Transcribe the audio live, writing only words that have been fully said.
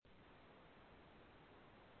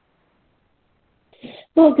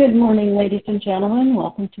Well, good morning, ladies and gentlemen.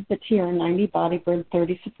 Welcome to the TR90 Bodyburn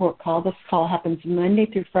 30 support call. This call happens Monday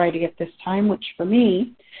through Friday at this time, which for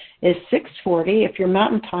me is 6:40. If you're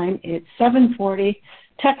Mountain Time, it's 7:40.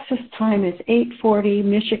 Texas time is 8:40.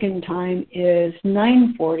 Michigan time is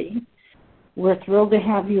 9:40. We're thrilled to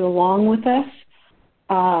have you along with us.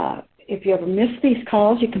 If you ever miss these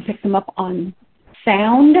calls, you can pick them up on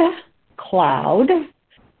SoundCloud.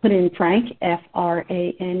 Put in Frank,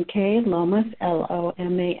 F-R-A-N-K, Lomas,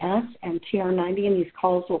 L-O-M-A-S, and TR90, and these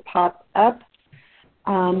calls will pop up.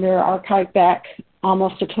 They're archived back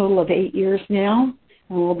almost a total of 8 years now,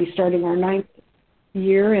 and we'll be starting our 9th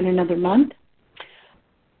year in another month.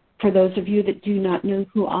 For those of you that do not know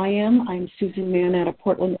who I am, I'm Susan Mann out of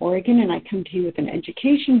Portland, Oregon, and I come to you with an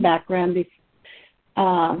education background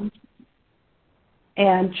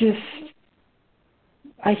and just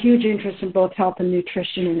a huge interest in both health and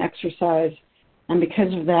nutrition and exercise. And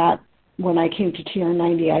because of that, when I came to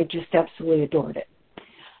TR90, I just absolutely adored it.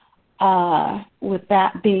 With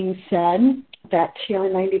that being said, that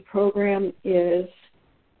TR90 program is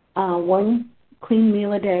 1 clean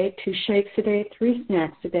meal a day, 2 shakes a day, 3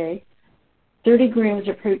 snacks a day, 30 grams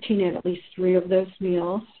of protein at least 3 of those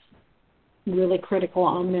meals. Really critical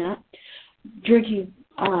on that. Drinking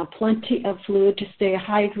plenty of fluid to stay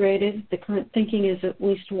hydrated. The current thinking is at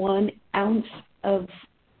least 1 ounce of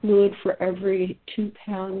fluid for every 2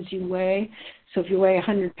 pounds you weigh. So if you weigh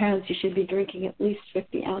 100 pounds, you should be drinking at least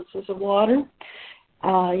 50 ounces of water.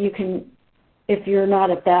 You can, if you're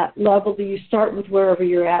not at that level, you start with wherever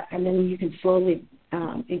you're at, and then you can slowly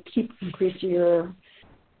and keep increasing your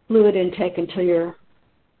fluid intake until you're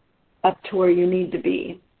up to where you need to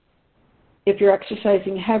be. If you're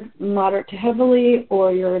exercising moderate to heavily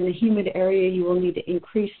or you're in a humid area, you will need to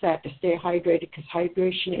increase that to stay hydrated, because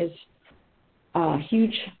hydration is a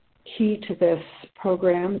huge key to this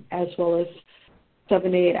program, as well as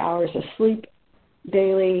 7 to 8 hours of sleep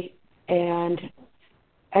daily and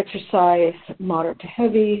exercise moderate to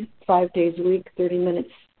heavy 5 days a week, 30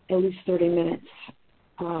 minutes, at least 30 minutes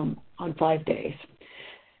on 5 days.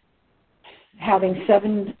 Having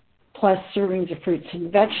 7+ servings of fruits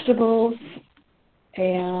and vegetables,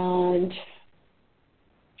 and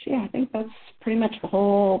I think that's pretty much the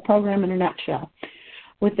whole program in a nutshell.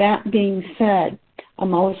 With that being said,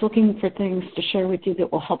 I'm always looking for things to share with you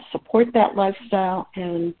that will help support that lifestyle,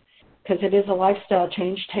 and because it is a lifestyle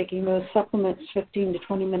change, taking those supplements 15 to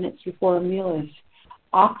 20 minutes before a meal is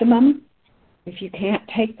optimum. If you can't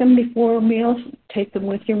take them before meals, take them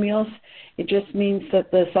with your meals. It just means that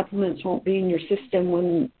the supplements won't be in your system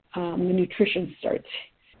when the nutrition starts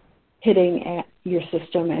hitting at your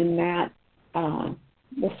system, and that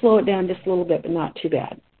will slow it down just a little bit, but not too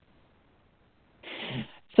bad.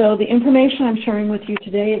 So the information I'm sharing with you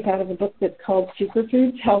today is out of a book that's called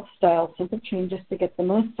Superfoods Health Style, Simple Changes to Get the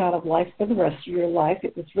Most Out of Life for the Rest of Your Life.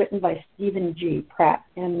 It was written by Stephen G. Pratt,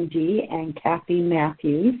 MD, and Kathy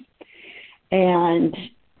Matthews. And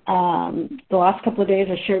the last couple of days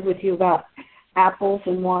I shared with you about apples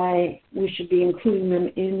and why we should be including them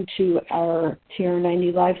into our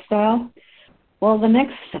TR90 lifestyle. Well, the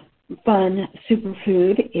next fun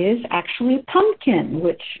superfood is actually pumpkin,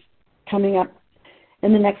 which coming up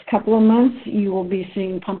in the next couple of months, you will be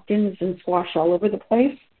seeing pumpkins and squash all over the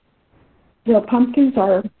place. The pumpkins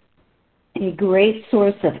are a great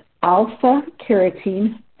source of alpha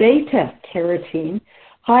carotene, beta carotene,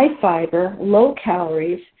 high fiber, low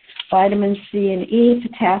calories, vitamin C and E,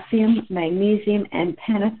 potassium, magnesium, and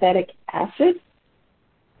pantothenic acid.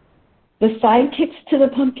 The sidekicks to the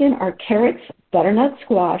pumpkin are carrots, butternut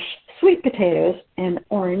squash, sweet potatoes, and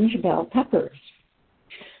orange bell peppers.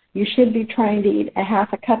 You should be trying to eat a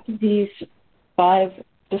half a cup of these 5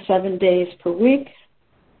 to 7 days per week.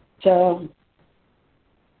 So,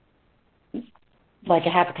 like a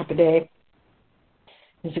half a cup a day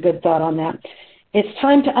is a good thought on that. It's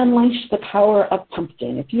time to unleash the power of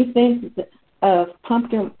pumpkin. If you think of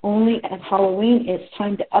pumpkin only at Halloween, it's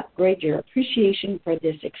time to upgrade your appreciation for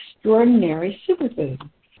this extraordinary superfood.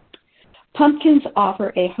 Pumpkins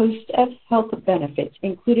offer a host of health benefits,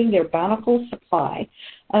 including their bountiful supply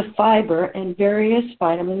of fiber and various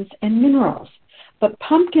vitamins and minerals. But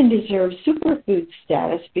pumpkin deserves superfood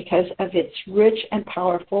status because of its rich and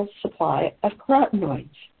powerful supply of carotenoids.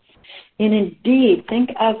 And indeed,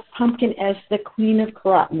 think of pumpkin as the queen of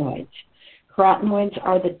carotenoids. Carotenoids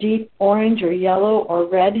are the deep orange or yellow or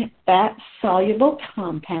red fat-soluble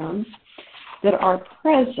compounds that are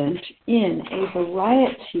present in a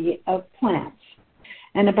variety of plants.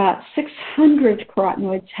 And about 600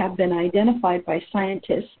 carotenoids have been identified by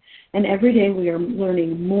scientists, and every day we are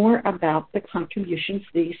learning more about the contributions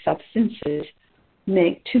these substances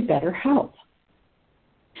make to better health.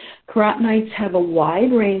 Carotenoids have a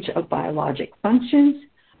wide range of biologic functions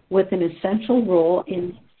with an essential role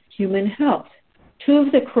in human health. Two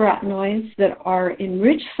of the carotenoids that are in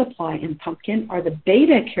rich supply in pumpkin are the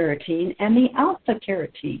beta-carotene and the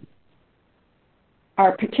alpha-carotene.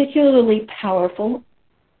 Are particularly powerful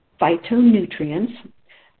phytonutrients.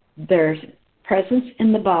 Their presence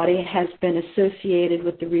in the body has been associated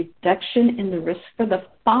with the reduction in the risk for the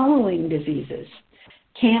following diseases: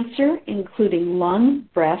 cancer, including lung,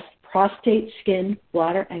 breast, prostate, skin,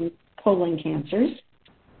 bladder, and colon cancers;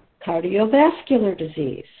 cardiovascular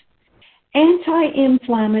disease;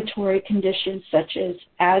 anti-inflammatory conditions such as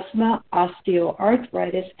asthma,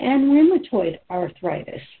 osteoarthritis, and rheumatoid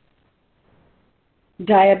arthritis;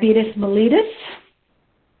 diabetes mellitus.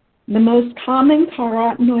 The most common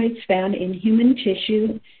carotenoids found in human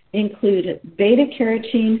tissue include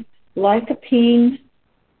beta-carotene, lycopene,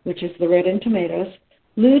 which is the red in tomatoes,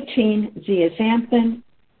 lutein, zeaxanthin,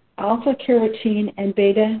 alpha-carotene, and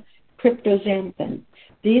beta-cryptoxanthin.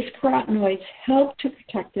 These carotenoids help to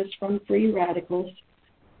protect us from free radicals.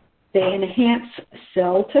 They enhance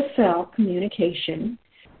cell-to-cell communication,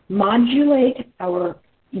 modulate our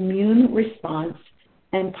immune response,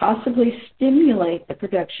 and possibly stimulate the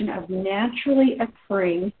production of naturally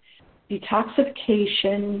occurring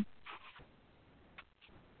detoxification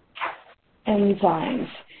enzymes.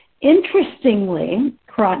 Interestingly,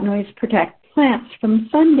 carotenoids protect plants from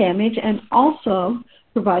sun damage and also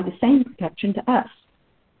provide the same protection to us,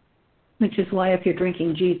 which is why if you're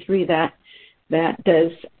drinking G3, that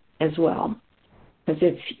does as well, because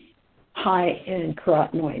it's high in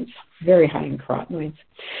carotenoids, very high in carotenoids.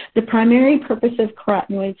 The primary purpose of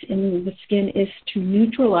carotenoids in the skin is to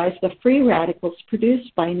neutralize the free radicals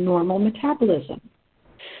produced by normal metabolism.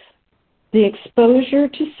 The exposure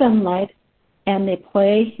to sunlight and they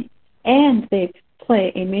play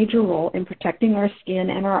a major role in protecting our skin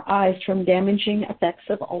and our eyes from damaging effects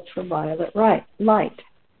of ultraviolet light.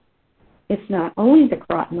 It's not only the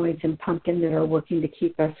carotenoids in pumpkin that are working to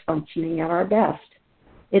keep us functioning at our best.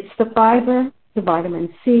 It's the fiber, the vitamin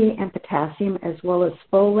C and potassium, as well as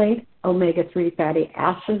folate, omega-3 fatty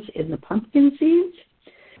acids in the pumpkin seeds,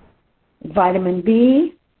 vitamin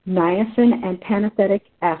B, niacin, and pantothenic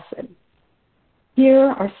acid.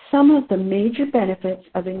 Here are some of the major benefits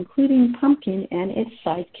of including pumpkin and its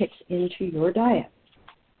sidekicks into your diet.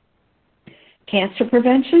 Cancer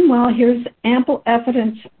prevention. Well, here's ample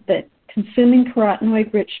evidence that consuming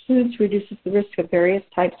carotenoid-rich foods reduces the risk of various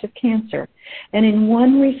types of cancer. And in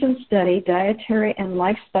one recent study, dietary and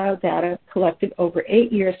lifestyle data collected over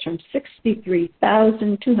 8 years from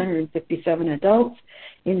 63,257 adults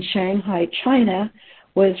in Shanghai, China,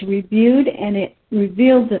 was reviewed, and it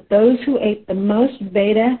revealed that those who ate the most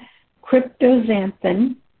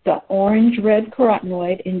beta-cryptoxanthin, the orange-red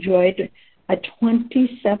carotenoid, enjoyed a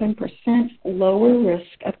 27% lower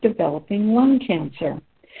risk of developing lung cancer.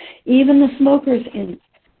 Even the smokers in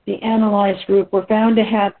the analyzed group were found to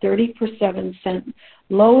have 37%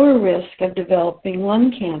 lower risk of developing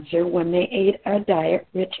lung cancer when they ate a diet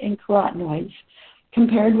rich in carotenoids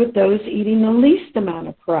compared with those eating the least amount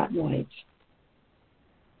of carotenoids.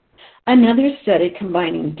 Another study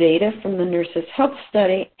combining data from the Nurses' Health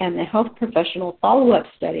Study and the Health Professional Follow-Up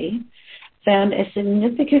Study found a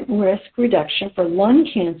significant risk reduction for lung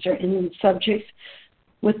cancer in subjects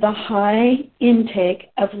with the high intake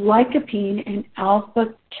of lycopene and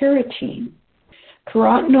alpha-carotene.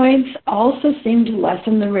 Carotenoids also seem to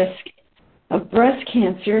lessen the risk of breast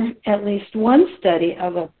cancer. At least one study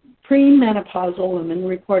of a premenopausal woman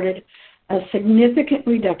reported a significant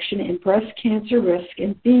reduction in breast cancer risk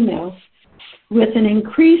in females with an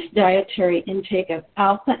increased dietary intake of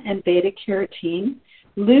alpha and beta-carotene,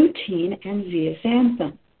 lutein, and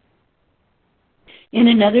zeaxanthin. In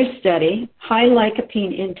another study, high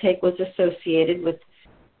lycopene intake was associated with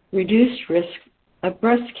reduced risk of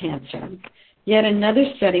breast cancer. Yet another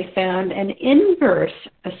study found an inverse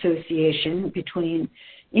association between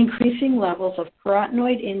increasing levels of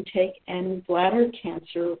carotenoid intake and bladder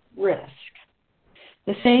cancer risk.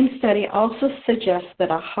 The same study also suggests that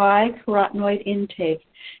a high carotenoid intake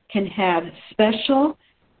can have special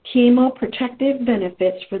chemoprotective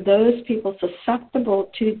benefits for those people susceptible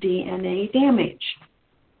to DNA damage.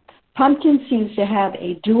 Pumpkin seems to have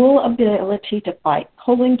a dual ability to fight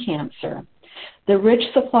colon cancer. The rich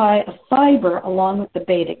supply of fiber, along with the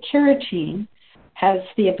beta-carotene, has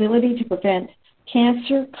the ability to prevent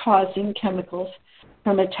cancer-causing chemicals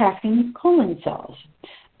from attacking colon cells.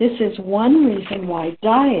 This is one reason why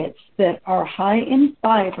diets that are high in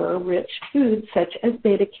fiber-rich foods, such as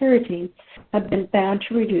beta-carotene, have been found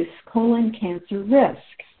to reduce colon cancer risk.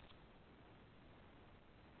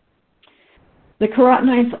 The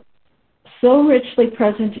carotenoids so richly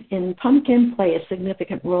present in pumpkin play a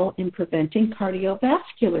significant role in preventing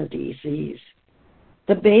cardiovascular disease.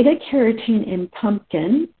 The beta-carotene in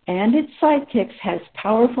pumpkin and its sidekicks has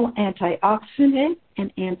powerful antioxidant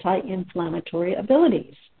and anti-inflammatory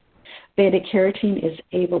abilities. Beta-carotene is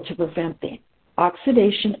able to prevent the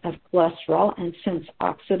oxidation of cholesterol, and since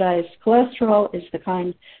oxidized cholesterol is the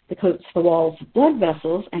kind that coats the walls of blood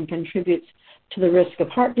vessels and contributes to the risk of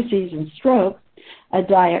heart disease and stroke, a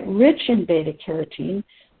diet rich in beta-carotene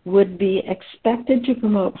would be expected to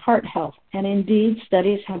promote heart health, and indeed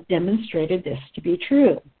studies have demonstrated this to be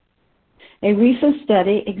true. A recent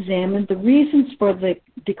study examined the reasons for the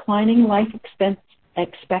declining life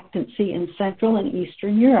expectancy in Central and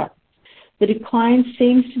Eastern Europe. The decline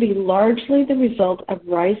seems to be largely the result of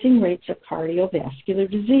rising rates of cardiovascular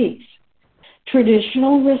disease.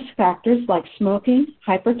 Traditional risk factors like smoking,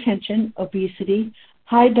 hypertension, obesity,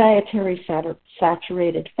 high dietary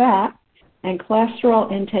saturated fat, and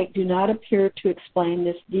cholesterol intake do not appear to explain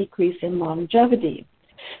this decrease in longevity.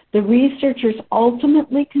 The researchers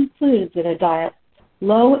ultimately concluded that a diet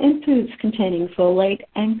low in foods containing folate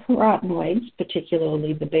and carotenoids,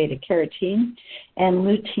 particularly the beta-carotene and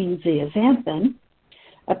lutein zeaxanthin,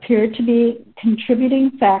 appeared to be a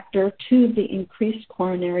contributing factor to the increased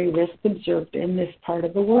coronary risk observed in this part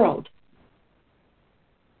of the world.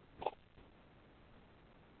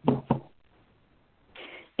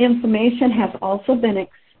 Inflammation has also been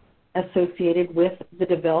associated with the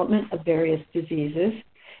development of various diseases,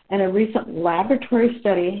 and a recent laboratory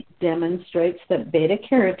study demonstrates that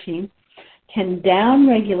beta-carotene can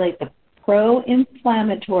downregulate the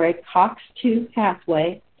pro-inflammatory COX-2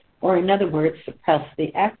 pathway, or in other words, suppress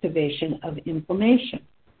the activation of inflammation.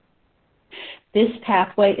 This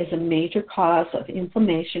pathway is a major cause of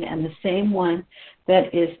inflammation and the same one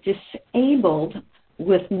that is disabled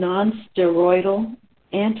with non-steroidal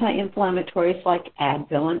anti-inflammatories like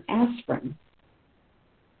Advil and aspirin.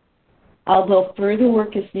 Although further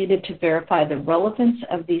work is needed to verify the relevance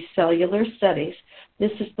of these cellular studies,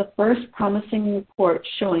 this is the first promising report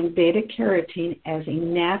showing beta-carotene as a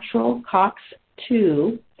natural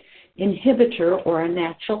COX-2 inhibitor or a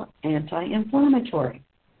natural anti-inflammatory.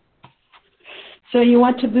 So you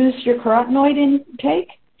want to boost your carotenoid intake?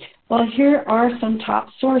 Well, here are some top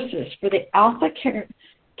sources. For the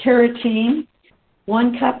alpha-carotene,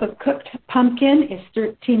 1 cup of cooked pumpkin is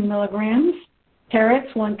 13 milligrams.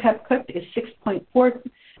 Carrots, 1 cup cooked, is 6.4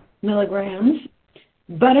 milligrams.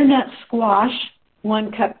 Butternut squash,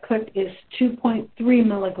 1 cup cooked, is 2.3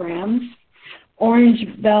 milligrams.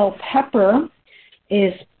 Orange bell pepper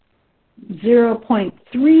is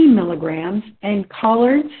 0.3 milligrams. And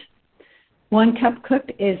collards, 1 cup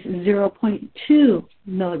cooked, is 0.2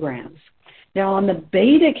 milligrams. Now on the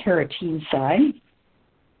beta-carotene side,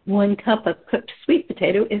 1 cup of cooked sweet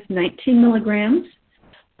potato is 19 milligrams.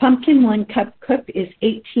 Pumpkin, 1 cup cooked, is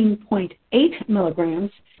 18.8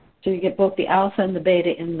 milligrams. So you get both the alpha and the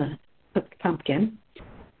beta in the cooked pumpkin.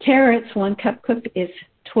 Carrots, 1 cup cooked, is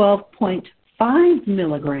 12.5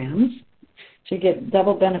 milligrams. So you get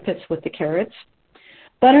double benefits with the carrots.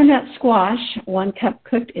 Butternut squash, 1 cup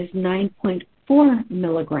cooked, is 9.4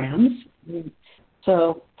 milligrams.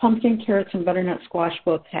 So pumpkin, carrots, and butternut squash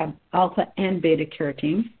both have alpha and beta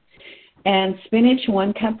carotene. And spinach,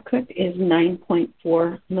 1 cup cooked, is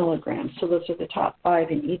 9.4 milligrams. So those are the top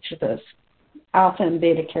 5 in each of those alpha and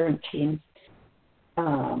beta carotene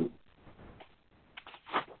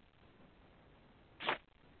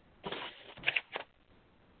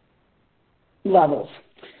levels.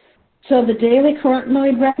 So the daily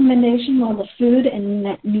carotenoid recommendation, while the Food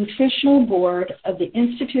and Nutritional Board of the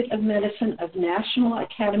Institute of Medicine of National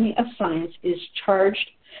Academy of Science is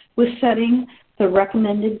charged with setting the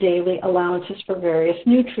recommended daily allowances for various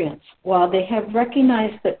nutrients. While they have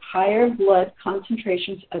recognized that higher blood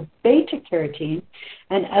concentrations of beta-carotene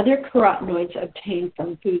and other carotenoids obtained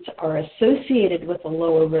from foods are associated with a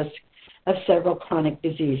lower risk of several chronic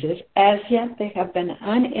diseases, as yet they have been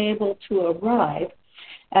unable to arrive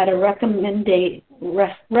at a recommended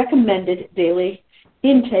daily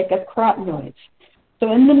intake of carotenoids.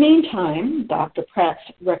 So in the meantime, Dr. Pratt's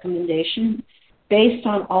recommendation, based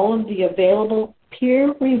on all of the available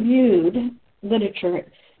peer-reviewed literature,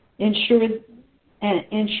 ensure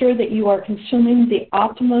that you are consuming the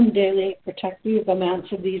optimum daily protective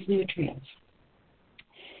amounts of these nutrients.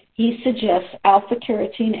 He suggests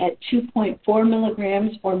alpha-carotene at 2.4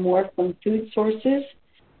 milligrams or more from food sources.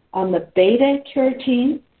 On the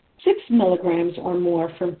beta-carotene, 6 milligrams or more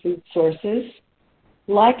from food sources.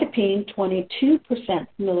 Lycopene, 22%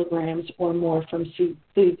 milligrams or more from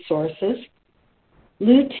food sources.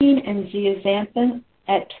 Lutein and zeaxanthin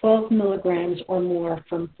at 12 milligrams or more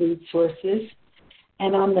from food sources.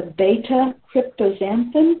 And on the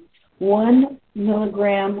beta-cryptoxanthin, 1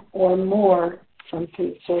 milligram or more from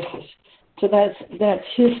food sources. So that's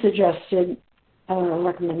his suggested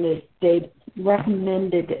recommended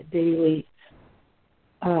daily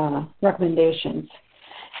recommendations.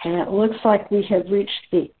 And it looks like we have reached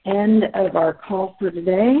the end of our call for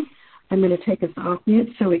today. I'm going to take us off mute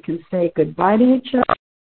so we can say goodbye to each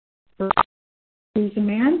other. Susan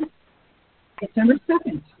Mann, December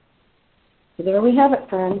 2nd. So there we have it,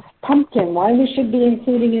 friends. Pumpkin, why we should be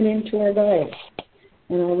including it into our diet.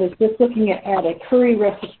 And I was just looking at a curry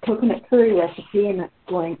recipe, coconut curry recipe, and it's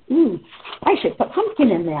going, I should put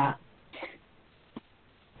pumpkin in that.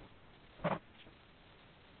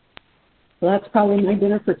 Well, that's probably my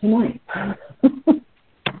dinner for tonight.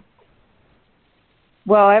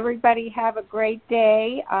 Well, everybody have a great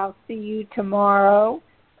day. I'll see you tomorrow.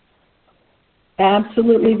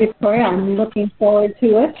 Absolutely, Victoria. I'm looking forward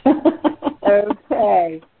to it.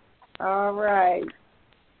 Okay. All right.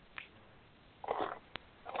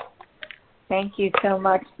 Thank you so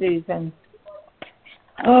much, Susan.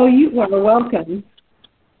 Oh, you are welcome.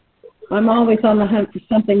 I'm always on the hunt for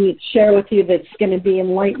something to share with you that's going to be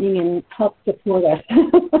enlightening and help support us.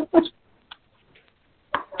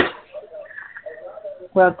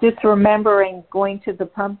 Well, just remembering going to the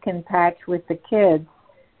pumpkin patch with the kids,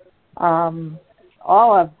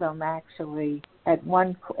 all of them actually, at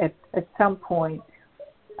some point.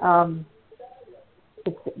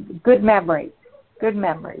 It's good memories. Good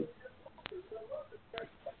memories.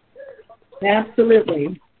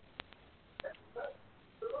 Absolutely.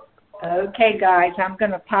 Okay, guys, I'm going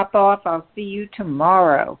to pop off. I'll see you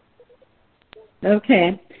tomorrow.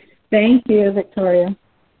 Okay. Thank you, Victoria.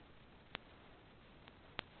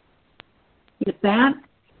 With that,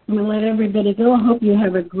 I'm going to let everybody go. I hope you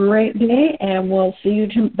have a great day, and we'll see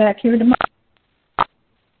you back here tomorrow.